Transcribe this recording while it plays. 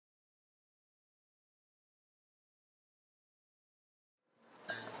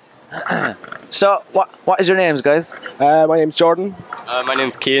So, what is your names, guys? My name's Jordan. My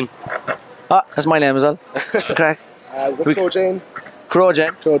name's Cian. Oh, that's my name as well. What's the crack? We're Crojayn.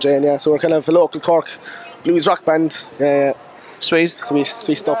 Crojayn, yeah. So we're kind of a local Cork blues rock band. Yeah. Sweet stuff. We're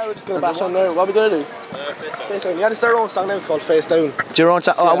just going to bash on now. What are we going to do? Face Down. Yeah, this is our own song now called Face Down. Do your own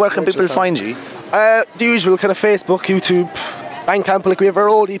song? Where can people find you? The usual kind of Facebook, YouTube, Bandcamp. Like we have our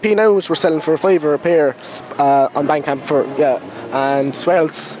old EP now, which we're selling for $5 a pair on Bandcamp for and where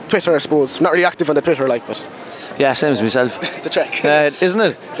else? Twitter, I suppose. Not really active on the Twitter, like, but yeah, same as myself. It's a trick, isn't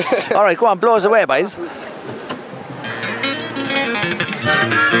it? All right, go on, blow us away, boys.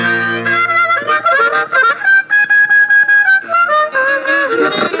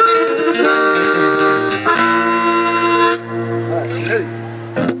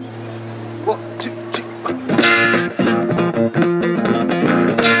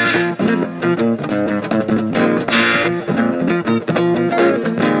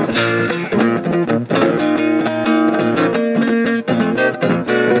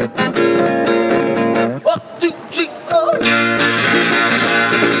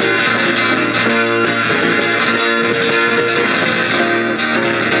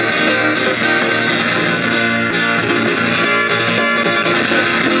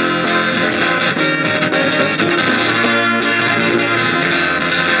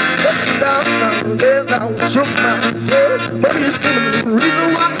 Shook my head, but it's the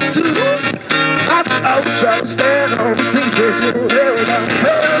reason why to I try to stand on the same person.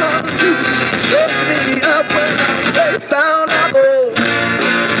 Hell on you. Lift me up when I'm face down, I go.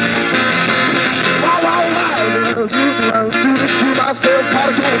 Wow. Do this to myself,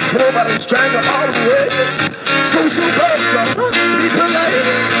 particles, nobody strangle all the way. Social love, be polite.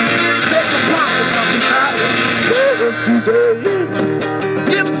 Take a pocket from the night. Today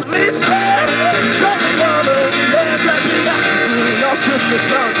gives me strength. Just a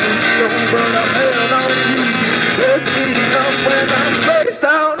thought, don't burn up hell on you. Let me up when I'm face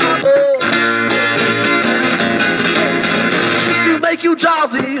down, it'll make you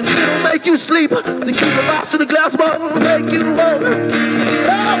drowsy, it'll make you sleep. To keep the box in the glass bottle, make you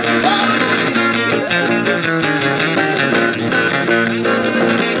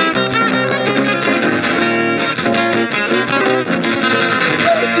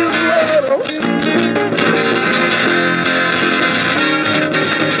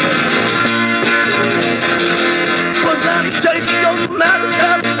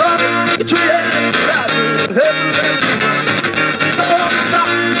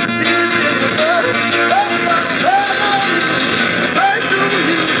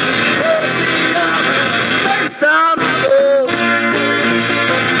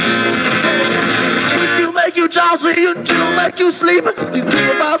it'll make you sleep. You keep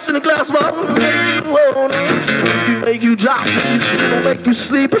a mouse in a glass bottle, make you hold on. It'll make you drop. It'll make you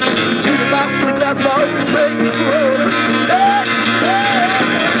sleep. You keep a mouse in a glass bottle, make you hold on.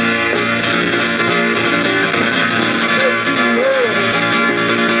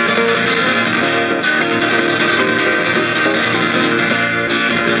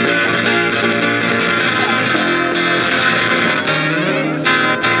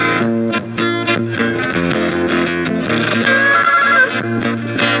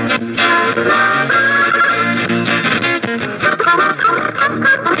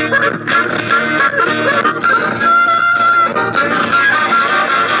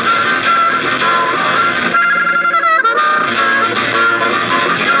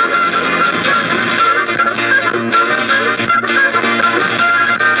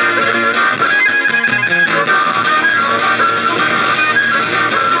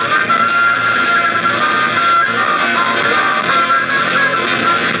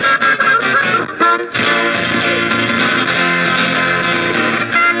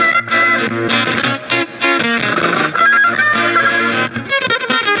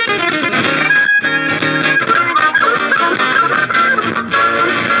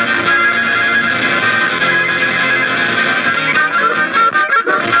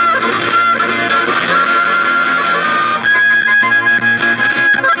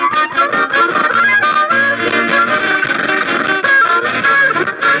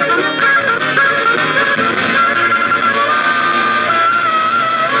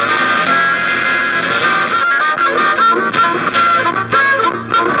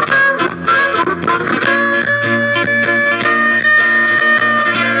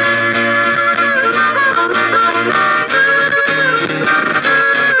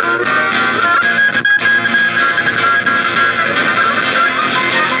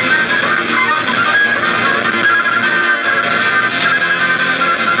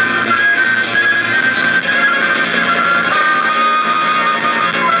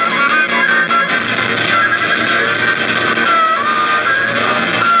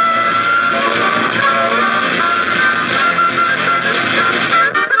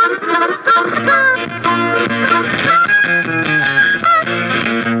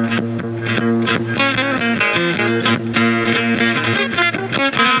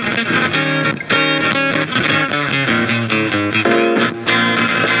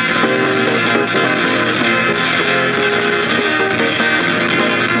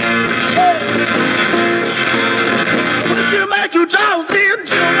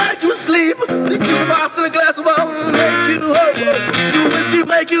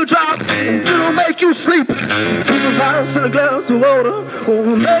 Sleep. Keep a house in a glass of water.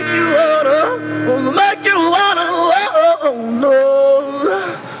 Wanna make you water. Wanna make you water. Oh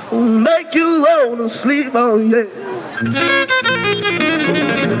no. Wanna make you wanna sleep. Oh yeah.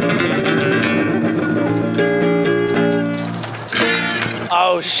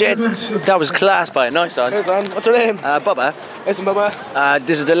 Oh shit, that was class, by nice on. Cheers, man. What's your name? Bubba. Listen, Bubba.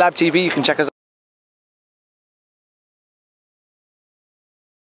 This is the Labtv. You can check us